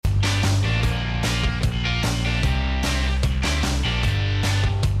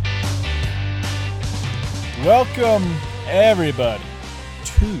Welcome, everybody,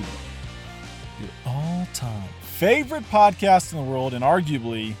 to your all-time favorite podcast in the world, and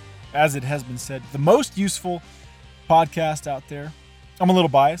arguably, as it has been said, the most useful podcast out there. I'm a little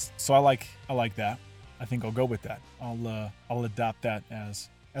biased, so I like that. I think I'll go with that. I'll adopt that as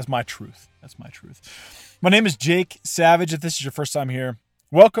my truth. That's my truth. My name is Jake Savage. If this is your first time here,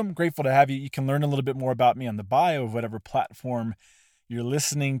 welcome. Grateful to have you. You can learn a little bit more about me on the bio of whatever platform you're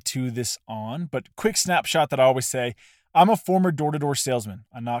listening to this on. But quick snapshot that I always say, I'm a former door-to-door salesman.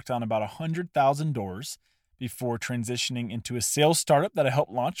 I knocked on about 100,000 doors before transitioning into a sales startup that I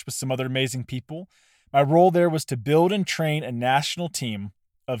helped launch with some other amazing people. My role there was to build and train a national team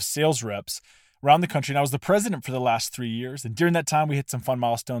of sales reps around the country. And I was the president for the last 3 years. And during that time, we hit some fun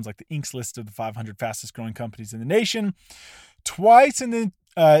milestones like the Inc.'s list of the 500 fastest growing companies in the nation twice. And then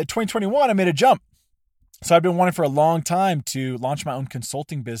 2021, I made a jump. So I've been wanting for a long time to launch my own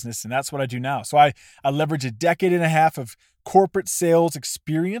consulting business, and that's what I do now. So I leverage a decade and a half of corporate sales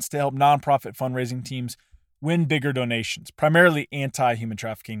experience to help nonprofit fundraising teams win bigger donations, primarily anti-human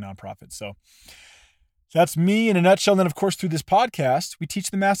trafficking nonprofits. So that's me in a nutshell. And then, of course, through this podcast, we teach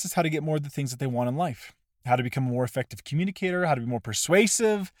the masses how to get more of the things that they want in life, how to become a more effective communicator, how to be more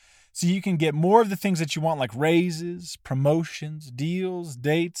persuasive, so you can get more of the things that you want, like raises, promotions, deals,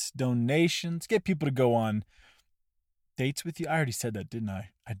 dates, donations. Get people to go on dates with you. I already said that, didn't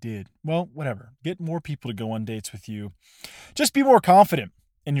I? I did. Well, whatever. Get more people to go on dates with you. Just be more confident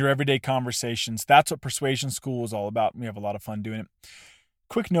in your everyday conversations. That's what Persuasion School is all about. We have a lot of fun doing it.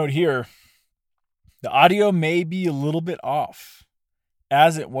 Quick note here. The audio may be a little bit off,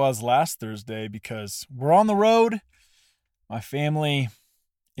 as it was last Thursday, because we're on the road. My family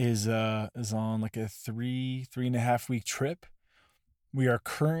is on like a 3.5 week trip. We are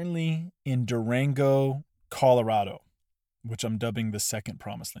currently in Durango, Colorado, which I'm dubbing the second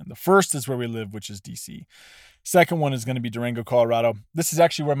promised land. The first is where we live, which is DC. Second one is going to be Durango, Colorado. This is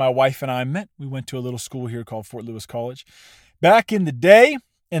actually where my wife and I met. We went to a little school here called Fort Lewis College back in the day.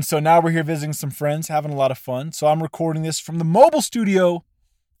 And so now we're here visiting some friends, having a lot of fun. So I'm recording this from the mobile studio,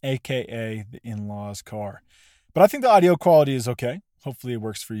 aka the in-laws' car. But I think the audio quality is okay. Hopefully it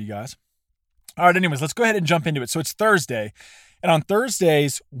works for you guys. All right, anyways, let's go ahead and jump into it. So it's Thursday. And on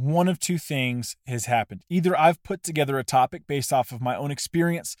Thursdays, one of two things has happened. Either I've put together a topic based off of my own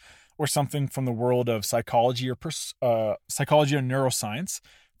experience or something from the world of psychology or neuroscience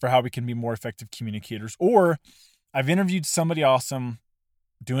for how we can be more effective communicators. Or I've interviewed somebody awesome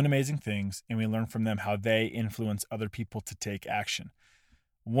doing amazing things, and we learn from them how they influence other people to take action.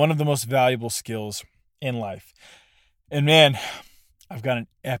 One of the most valuable skills in life. And man, I've got an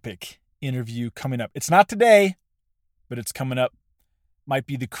epic interview coming up. It's not today, but it's coming up. Might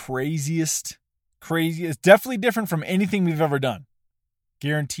be the craziest. Definitely different from anything we've ever done.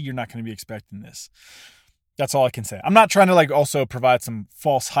 Guarantee you're not going to be expecting this. That's all I can say. I'm not trying to also provide some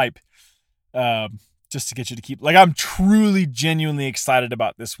false hype just to get you to keep. I'm truly, genuinely excited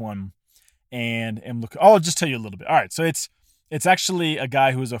about this one. And I'll just tell you a little bit. All right, so it's actually a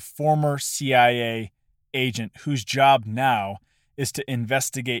guy who is a former CIA agent whose job now is to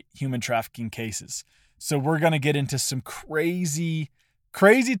investigate human trafficking cases. So we're going to get into some crazy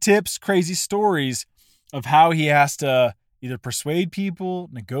tips, crazy stories of how he has to either persuade people,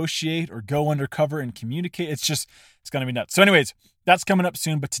 negotiate, or go undercover and communicate. It's going to be nuts. So anyways, that's coming up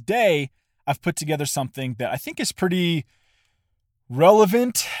soon. But today I've put together something that I think is pretty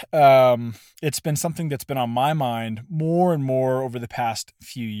relevant. It's been something that's been on my mind more and more over the past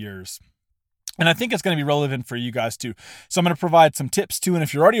few years. And I think it's going to be relevant for you guys too. So I'm going to provide some tips too. And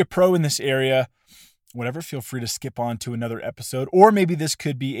if you're already a pro in this area, whatever, feel free to skip on to another episode. Or maybe this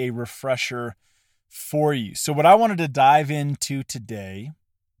could be a refresher for you. So what I wanted to dive into today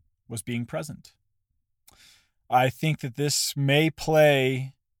was being present. I think that this may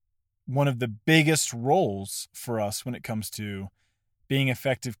play one of the biggest roles for us when it comes to being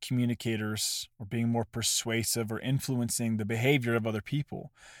effective communicators or being more persuasive or influencing the behavior of other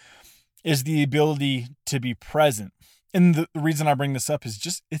people, is the ability to be present. And the reason I bring this up is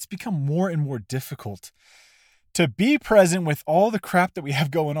just it's become more and more difficult to be present with all the crap that we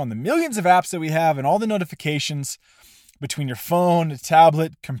have going on, the millions of apps that we have and all the notifications between your phone,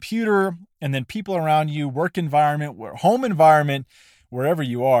 tablet, computer, and then people around you, work environment, home environment, wherever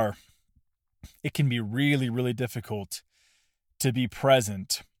you are. It can be really, really difficult to be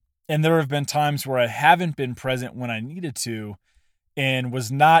present. And there have been times where I haven't been present when I needed to and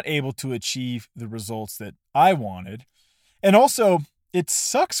was not able to achieve the results that I wanted. And also, it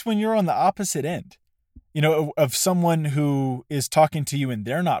sucks when you're on the opposite end, of someone who is talking to you and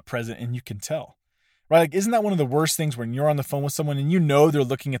they're not present and you can tell. right? Like, isn't that one of the worst things when you're on the phone with someone and you know they're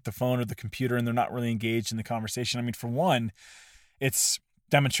looking at the phone or the computer and they're not really engaged in the conversation? I mean, for one, it's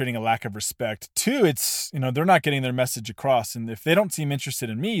demonstrating a lack of respect. Two, it's, they're not getting their message across. And if they don't seem interested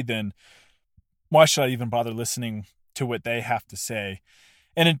in me, then why should I even bother listening to what they have to say?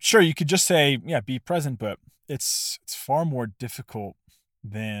 And sure, you could just say, yeah, be present, but it's far more difficult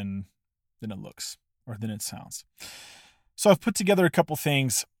than it looks or than it sounds. So I've put together a couple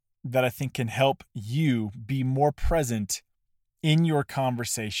things that I think can help you be more present in your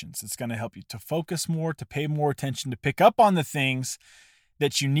conversations. It's going to help you to focus more, to pay more attention, to pick up on the things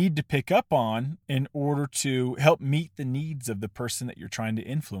that you need to pick up on in order to help meet the needs of the person that you're trying to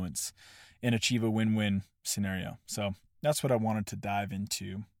influence and achieve a win-win scenario. So that's what I wanted to dive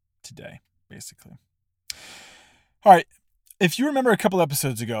into today, basically. All right. If you remember a couple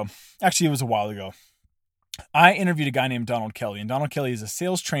episodes ago, actually it was a while ago, I interviewed a guy named Donald Kelly. And Donald Kelly is a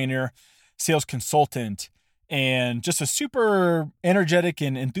sales trainer, sales consultant, and just a super energetic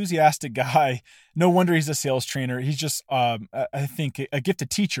and enthusiastic guy. No wonder he's a sales trainer. He's just, I think, a gifted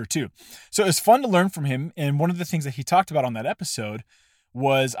teacher too. So it was fun to learn from him. And one of the things that he talked about on that episode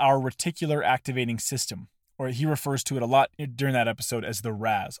was our reticular activating system, or he refers to it a lot during that episode as the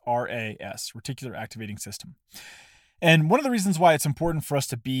RAS, R-A-S, reticular activating system. And one of the reasons why it's important for us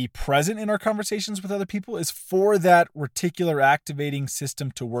to be present in our conversations with other people is for that reticular activating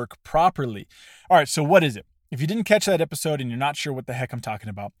system to work properly. All right, so what is it? If you didn't catch that episode and you're not sure what the heck I'm talking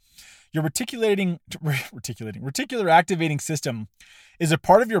about, your reticular activating system is a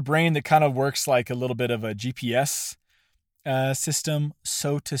part of your brain that kind of works like a little bit of a GPS system,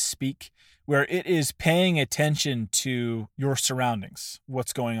 so to speak, where it is paying attention to your surroundings,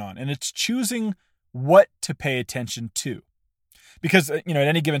 what's going on, and it's choosing what to pay attention to. Because, at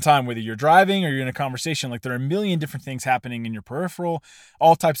any given time, whether you're driving or you're in a conversation, like there are a million different things happening in your peripheral,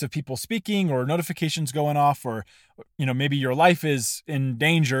 all types of people speaking or notifications going off, or, maybe your life is in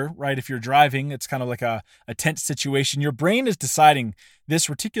danger, right? If you're driving, it's kind of like a tense situation. Your brain is deciding, this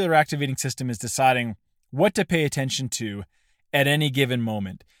reticular activating system is deciding what to pay attention to at any given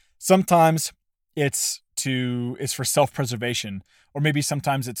moment. Sometimes it's for self-preservation, or maybe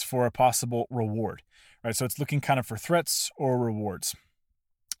sometimes it's for a possible reward, right? So it's looking kind of for threats or rewards.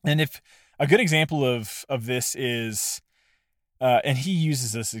 And if a good example of this is, and he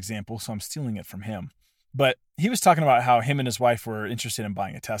uses this example, so I'm stealing it from him, but he was talking about how him and his wife were interested in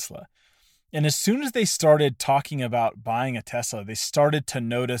buying a Tesla. And as soon as they started talking about buying a Tesla, they started to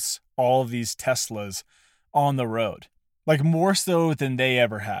notice all of these Teslas on the road, like more so than they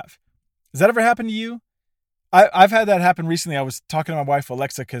ever have. Has that ever happened to you? I've had that happen recently. I was talking to my wife,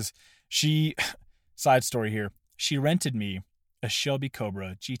 Alexa, because side story here, she rented me a Shelby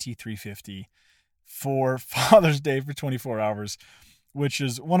Cobra GT350 for Father's Day for 24 hours, which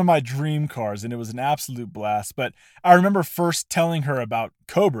is one of my dream cars, and it was an absolute blast. But I remember first telling her about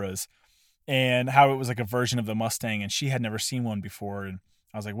Cobras and how it was like a version of the Mustang, and she had never seen one before. And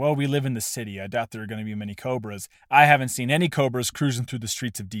I was like, well, we live in the city. I doubt there are going to be many Cobras. I haven't seen any Cobras cruising through the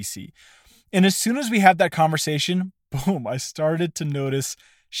streets of DC. And as soon as we had that conversation, boom, I started to notice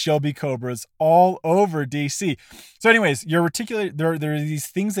Shelby Cobras all over DC. So anyways, your reticular, there are these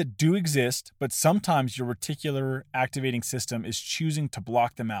things that do exist, but sometimes your reticular activating system is choosing to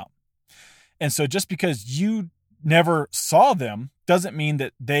block them out. And so just because you never saw them doesn't mean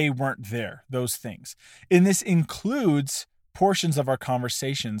that they weren't there, those things. And this includes portions of our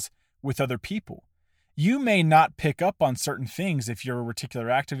conversations with other people. You may not pick up on certain things if your reticular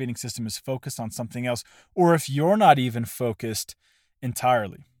activating system is focused on something else, or if you're not even focused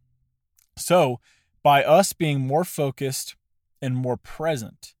entirely. So by us being more focused and more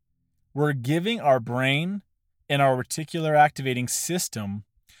present, we're giving our brain and our reticular activating system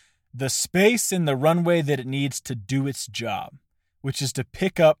the space and the runway that it needs to do its job, which is to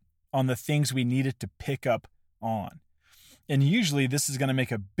pick up on the things we need it to pick up on. And usually this is going to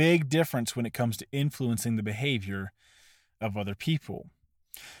make a big difference when it comes to influencing the behavior of other people.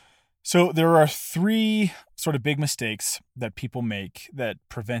 So there are three sort of big mistakes that people make that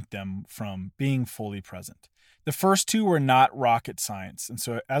prevent them from being fully present. The first two are not rocket science. And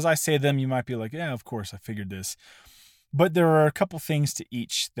so as I say them, you might be like, yeah, of course, I figured this. But there are a couple things to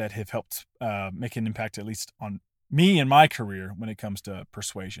each that have helped make an impact, at least on me and my career when it comes to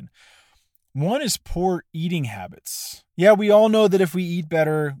persuasion. One is poor eating habits. Yeah, we all know that if we eat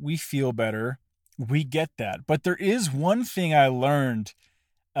better, we feel better. We get that. But there is one thing I learned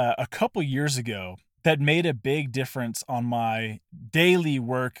a couple years ago that made a big difference on my daily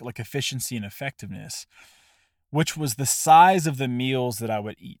work, like efficiency and effectiveness, which was the size of the meals that I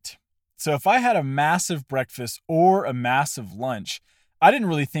would eat. So if I had a massive breakfast or a massive lunch, I didn't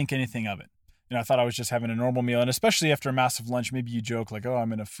really think anything of it. I thought I was just having a normal meal. And especially after a massive lunch, maybe you joke like, oh,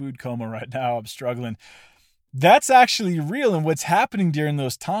 I'm in a food coma right now, I'm struggling. That's actually real. And what's happening during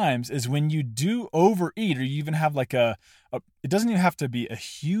those times is when you do overeat, or you even have like it doesn't even have to be a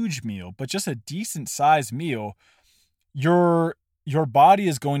huge meal, but just a decent sized meal, your body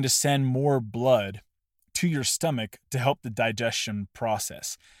is going to send more blood to your stomach to help the digestion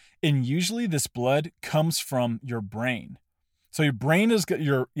process. And usually this blood comes from your brain. So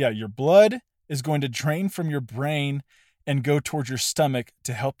your blood is going to drain from your brain and go towards your stomach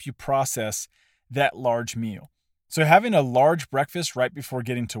to help you process that large meal. So having a large breakfast right before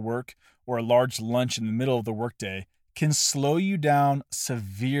getting to work or a large lunch in the middle of the workday can slow you down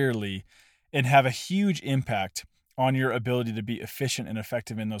severely and have a huge impact on your ability to be efficient and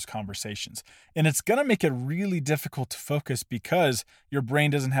effective in those conversations. And it's going to make it really difficult to focus because your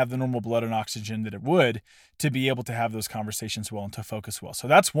brain doesn't have the normal blood and oxygen that it would to be able to have those conversations well and to focus well. So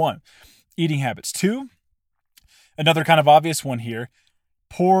that's one, eating habits. Two, another kind of obvious one here,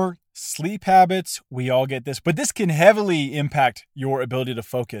 poor sleep habits. We all get this, but this can heavily impact your ability to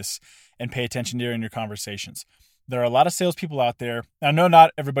focus and pay attention during your conversations. There are a lot of salespeople out there. I know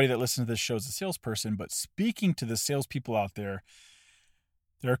not everybody that listens to this show is a salesperson, but speaking to the salespeople out there,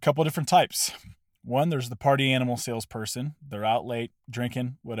 there are a couple of different types. One, there's the party animal salesperson. They're out late,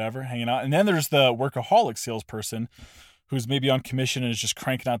 drinking, whatever, hanging out. And then there's the workaholic salesperson who's maybe on commission and is just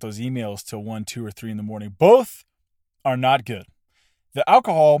cranking out those emails till 1, 2, or 3 in the morning. Both are not good. The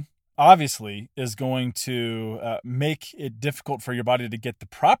alcohol obviously is going to make it difficult for your body to get the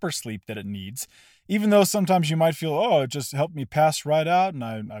proper sleep that it needs, even though sometimes you might feel, oh, it just helped me pass right out and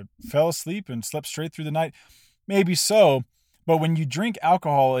I fell asleep and slept straight through the night. Maybe so, but when you drink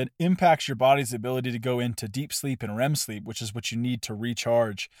alcohol, it impacts your body's ability to go into deep sleep and REM sleep, which is what you need to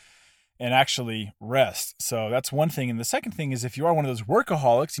recharge and actually rest. So that's one thing. And the second thing is if you are one of those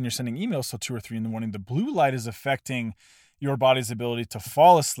workaholics and you're sending emails till 2 or 3 in the morning, the blue light is affecting your body's ability to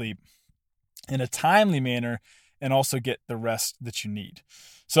fall asleep in a timely manner and also get the rest that you need.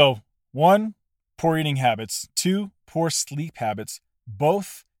 So 1, poor eating habits. 2, poor sleep habits.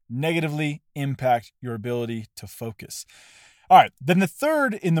 Both negatively impact your ability to focus. All right. Then the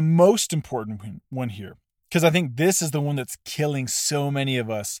third and the most important one here, because I think this is the one that's killing so many of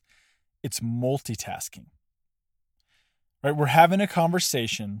us, it's multitasking. Right? We're having a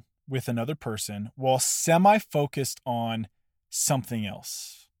conversation with another person while semi-focused on something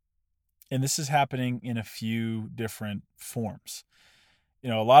else. And this is happening in a few different forms. A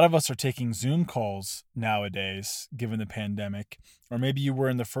lot of us are taking Zoom calls nowadays, given the pandemic, or maybe you were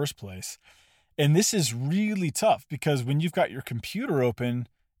in the first place. And this is really tough because when you've got your computer open,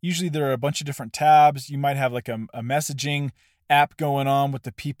 usually there are a bunch of different tabs. You might have like a messaging app going on with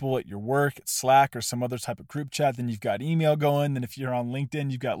the people at your work, at Slack or some other type of group chat. Then you've got email going. Then if you're on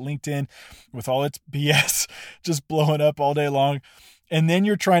LinkedIn, you've got LinkedIn with all its BS just blowing up all day long. And then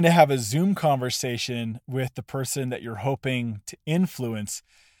you're trying to have a Zoom conversation with the person that you're hoping to influence.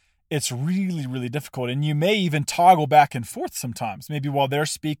 It's really, really difficult. And you may even toggle back and forth sometimes. Maybe while they're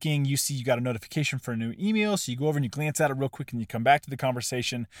speaking, you see you got a notification for a new email. So you go over and you glance at it real quick and you come back to the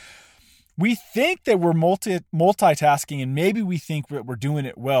conversation. We think that we're multitasking and maybe we think that we're doing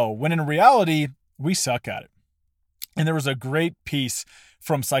it well, when in reality, we suck at it. And there was a great piece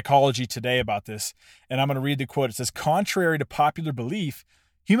from Psychology Today about this. And I'm going to read the quote. It says, contrary to popular belief,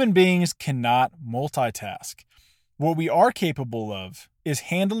 human beings cannot multitask. What we are capable of is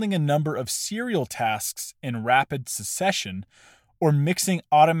handling a number of serial tasks in rapid succession or mixing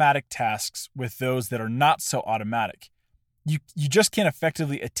automatic tasks with those that are not so automatic. You just can't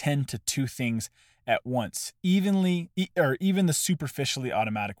effectively attend to 2 things at once, even the superficially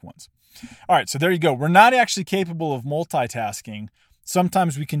automatic ones. All right, so there you go. We're not actually capable of multitasking.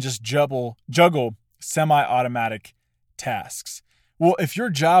 Sometimes we can just juggle semi-automatic tasks. Well, if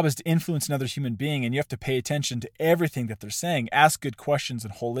your job is to influence another human being and you have to pay attention to everything that they're saying, ask good questions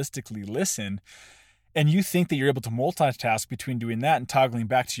and holistically listen, and you think that you're able to multitask between doing that and toggling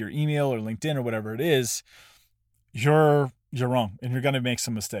back to your email or LinkedIn or whatever it is, you're wrong and you're going to make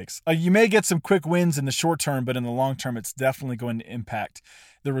some mistakes. You may get some quick wins in the short term, but in the long term, it's definitely going to impact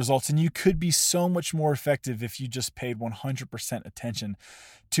the results. And you could be so much more effective if you just paid 100% attention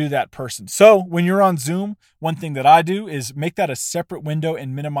to that person. So when you're on Zoom, one thing that I do is make that a separate window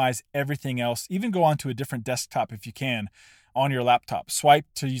and minimize everything else. Even go onto a different desktop if you can on your laptop. Swipe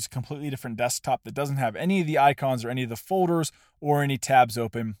to use a completely different desktop that doesn't have any of the icons or any of the folders or any tabs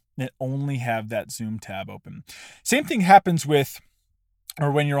open. And only have that Zoom tab open. Same thing happens when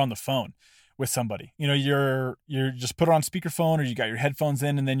you're on the phone with somebody. You're just put it on speakerphone or you got your headphones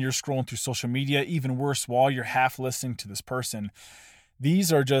in and then you're scrolling through social media. Even worse, while you're half listening to this person.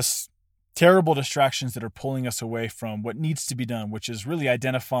 These are just terrible distractions that are pulling us away from what needs to be done, which is really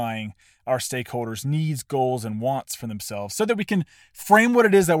identifying our stakeholders' needs, goals, and wants for themselves so that we can frame what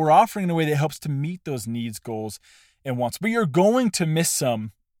it is that we're offering in a way that helps to meet those needs, goals, and wants. But you're going to miss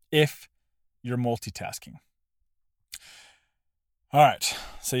some if you're multitasking. All right,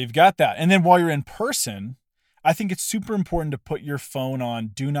 so you've got that. And then while you're in person, I think it's super important to put your phone on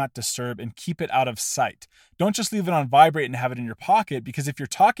Do Not Disturb and keep it out of sight. Don't just leave it on vibrate and have it in your pocket, because if you're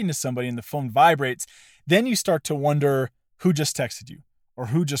talking to somebody and the phone vibrates, then you start to wonder who just texted you or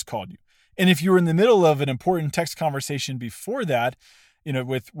who just called you. And if you were in the middle of an important text conversation before that,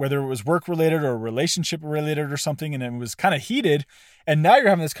 with whether it was work related or relationship related or something, and it was kind of heated, and now you're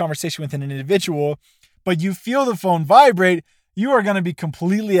having this conversation with an individual, but you feel the phone vibrate, you are going to be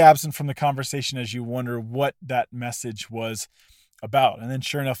completely absent from the conversation as you wonder what that message was about. And then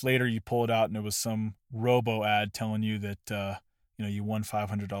sure enough, later you pull it out and it was some robo ad telling you that, you won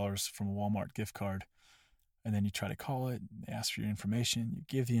 $500 from a Walmart gift card. And then you try to call it, they ask for your information, you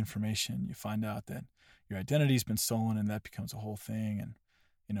give the information, you find out that your identity's been stolen, and that becomes a whole thing. And,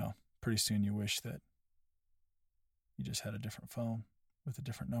 pretty soon you wish that you just had a different phone with a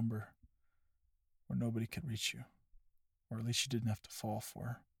different number where nobody could reach you. Or at least you didn't have to fall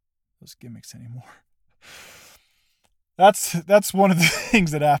for those gimmicks anymore. That's one of the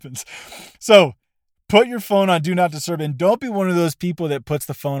things that happens. So put your phone on Do Not Disturb, and don't be one of those people that puts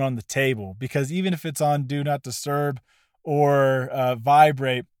the phone on the table, because even if it's on Do Not Disturb or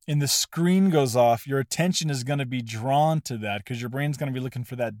vibrate and the screen goes off, your attention is going to be drawn to that because your brain's going to be looking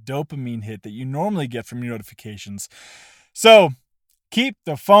for that dopamine hit that you normally get from your notifications. So keep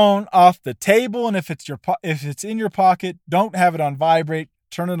the phone off the table, and if it's in your pocket, don't have it on vibrate.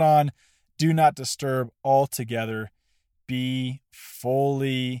 Turn it on Do Not Disturb altogether. Be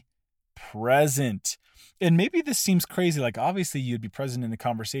fully present. And maybe this seems crazy, like obviously you'd be present in the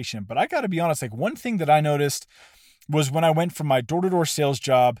conversation, but I got to be honest, like one thing that I noticed was when I went from my door-to-door sales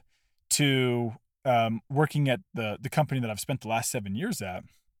job to working at the company that I've spent the last 7 years at,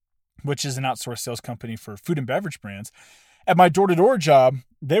 which is an outsourced sales company for food and beverage brands. At my door-to-door job,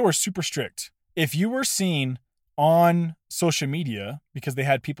 they were super strict. If you were seen on social media, because they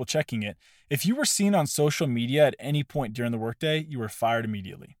had people checking it, if you were seen on social media at any point during the workday, you were fired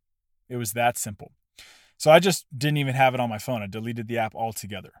immediately. It was that simple. So I just didn't even have it on my phone. I deleted the app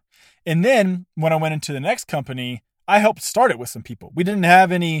altogether. And then when I went into the next company, I helped start it with some people. We didn't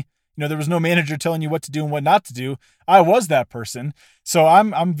have any, there was no manager telling you what to do and what not to do. I was that person. So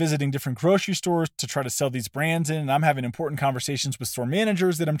I'm visiting different grocery stores to try to sell these brands in, and I'm having important conversations with store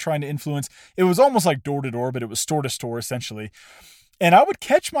managers that I'm trying to influence. It was almost like door to door, but it was store to store essentially. And I would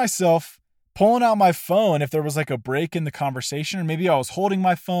catch myself pulling out my phone if there was like a break in the conversation, or maybe I was holding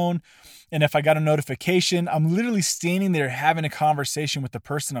my phone, and if I got a notification, I'm literally standing there having a conversation with the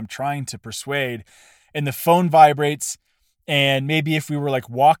person I'm trying to persuade, and the phone vibrates. And maybe if we were like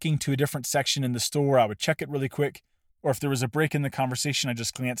walking to a different section in the store, I would check it really quick. Or if there was a break in the conversation, I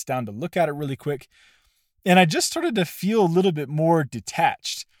just glanced down to look at it really quick. And I just started to feel a little bit more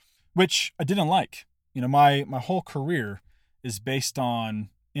detached, which I didn't like. My whole career is based on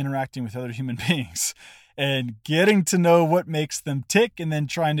interacting with other human beings and getting to know what makes them tick, and then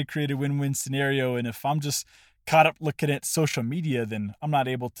trying to create a win-win scenario. And if I'm just caught up looking at social media, then I'm not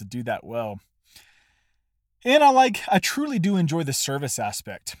able to do that well. And I truly do enjoy the service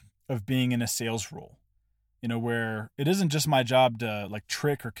aspect of being in a sales role, where it isn't just my job to like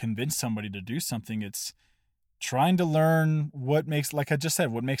trick or convince somebody to do something. It's trying to learn what makes, like I just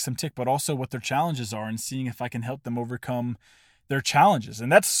said, what makes them tick, but also what their challenges are, and seeing if I can help them overcome their challenges.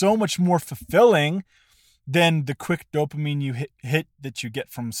 And that's so much more fulfilling than the quick dopamine you hit that you get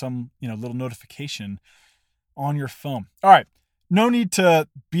from some, little notification on your phone. All right. No need to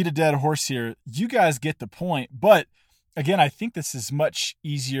beat a dead horse here. You guys get the point. But again, I think this is much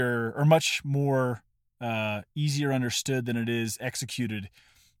easier, or much more easier understood than it is executed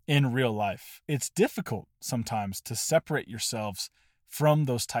in real life. It's difficult sometimes to separate yourselves from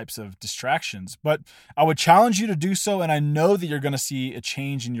those types of distractions, but I would challenge you to do so. And I know that you're going to see a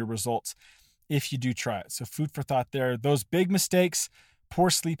change in your results if you do try it. So food for thought there. Those big mistakes, poor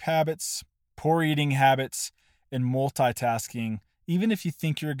sleep habits, poor eating habits, and multitasking. Even if you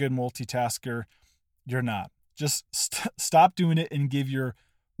think you're a good multitasker, you're not. Just stop doing it and give your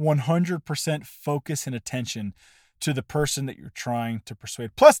 100% focus and attention to the person that you're trying to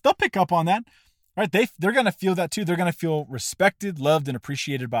persuade. Plus, they'll pick up on that, right? They're going to feel that too. They're going to feel respected, loved, and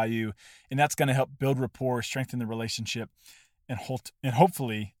appreciated by you. And that's going to help build rapport, strengthen the relationship, and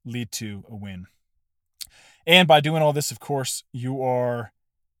hopefully lead to a win. And by doing all this, of course, you are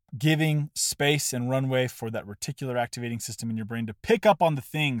giving space and runway for that reticular activating system in your brain to pick up on the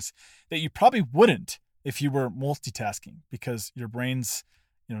things that you probably wouldn't if you were multitasking, because your brain's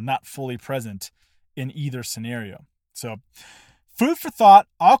not fully present in either scenario. So food for thought.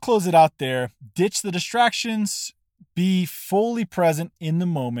 I'll close it out there. Ditch the distractions, be fully present in the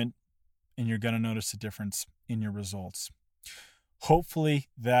moment, and you're going to notice a difference in your results. Hopefully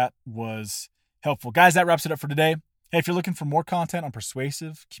that was helpful. Guys, that wraps it up for today. Hey, if you're looking for more content on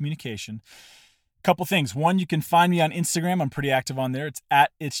persuasive communication, a couple things. One, you can find me on Instagram. I'm pretty active on there. It's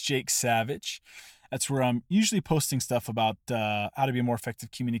 @It'sJakeSavage. That's where I'm usually posting stuff about how to be a more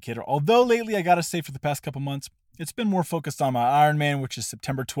effective communicator. Although lately, I got to say, for the past couple months, it's been more focused on my Ironman, which is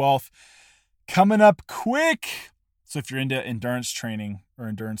September 12th. Coming up quick. So if you're into endurance training or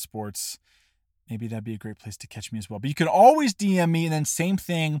endurance sports, maybe that'd be a great place to catch me as well. But you can always DM me, and then same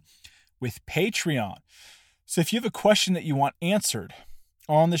thing with Patreon. So if you have a question that you want answered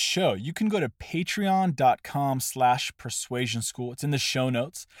on the show, you can go to patreon.com/persuasionschool. It's in the show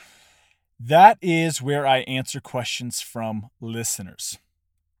notes. That is where I answer questions from listeners.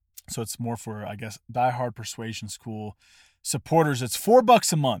 So it's more for, I guess, diehard Persuasion School supporters. It's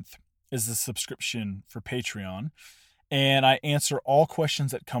 $4 a month is the subscription for Patreon. And I answer all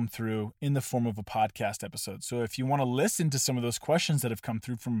questions that come through in the form of a podcast episode. So if you want to listen to some of those questions that have come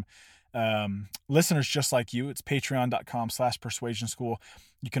through from listeners just like you, it's patreon.com/persuasionschool.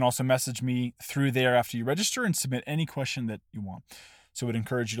 You can also message me through there after you register and submit any question that you want. So I would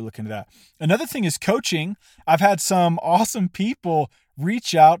encourage you to look into that. Another thing is coaching. I've had some awesome people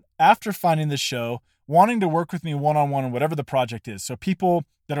reach out after finding the show, wanting to work with me one-on-one on whatever the project is. So people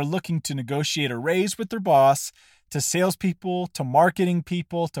that are looking to negotiate a raise with their boss, to salespeople, to marketing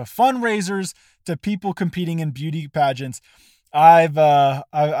people, to fundraisers, to people competing in beauty pageants. I've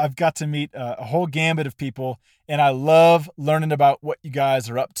got to meet a whole gambit of people, and I love learning about what you guys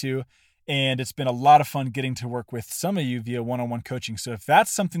are up to. And it's been a lot of fun getting to work with some of you via one-on-one coaching. So if that's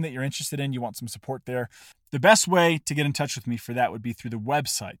something that you're interested in, you want some support there, the best way to get in touch with me for that would be through the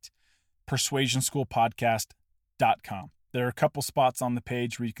website, persuasionschoolpodcast.com. There are a couple spots on the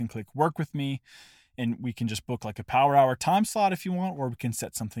page where you can click work with me, and we can just book like a power hour time slot if you want, or we can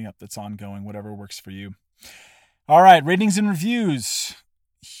set something up that's ongoing, whatever works for you. All right, ratings and reviews.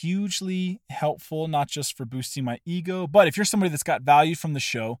 Hugely helpful, not just for boosting my ego, but if you're somebody that's got value from the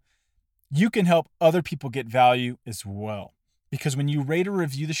show, you can help other people get value as well. Because when you rate or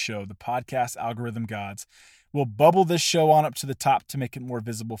review the show, the podcast algorithm gods will bubble this show on up to the top to make it more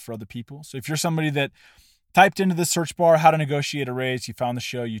visible for other people. So if you're somebody that typed into the search bar how to negotiate a raise, you found the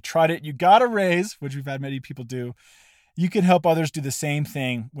show, you tried it, you got a raise, which we've had many people do, you can help others do the same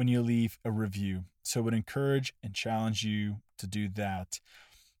thing when you leave a review. So I would encourage and challenge you to do that.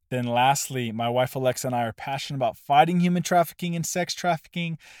 Then lastly, my wife Alexa and I are passionate about fighting human trafficking and sex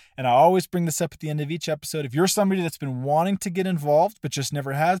trafficking. And I always bring this up at the end of each episode. If you're somebody that's been wanting to get involved, but just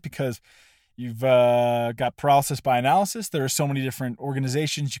never has because you've got paralysis by analysis, there are so many different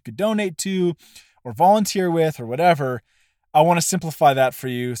organizations you could donate to or volunteer with or whatever. I want to simplify that for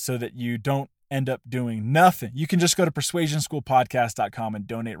you so that you don't end up doing nothing. You can just go to persuasionschoolpodcast.com and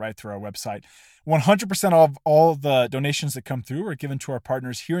donate right through our website. 100% of all the donations that come through are given to our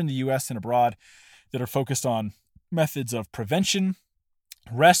partners here in the U.S. and abroad that are focused on methods of prevention,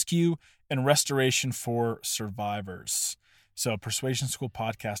 rescue, and restoration for survivors. So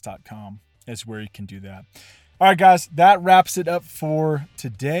persuasionschoolpodcast.com is where you can do that. All right, guys, that wraps it up for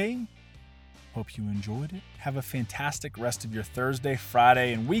today. Hope you enjoyed it. Have a fantastic rest of your Thursday,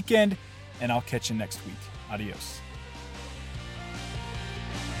 Friday, and weekend, and I'll catch you next week. Adios.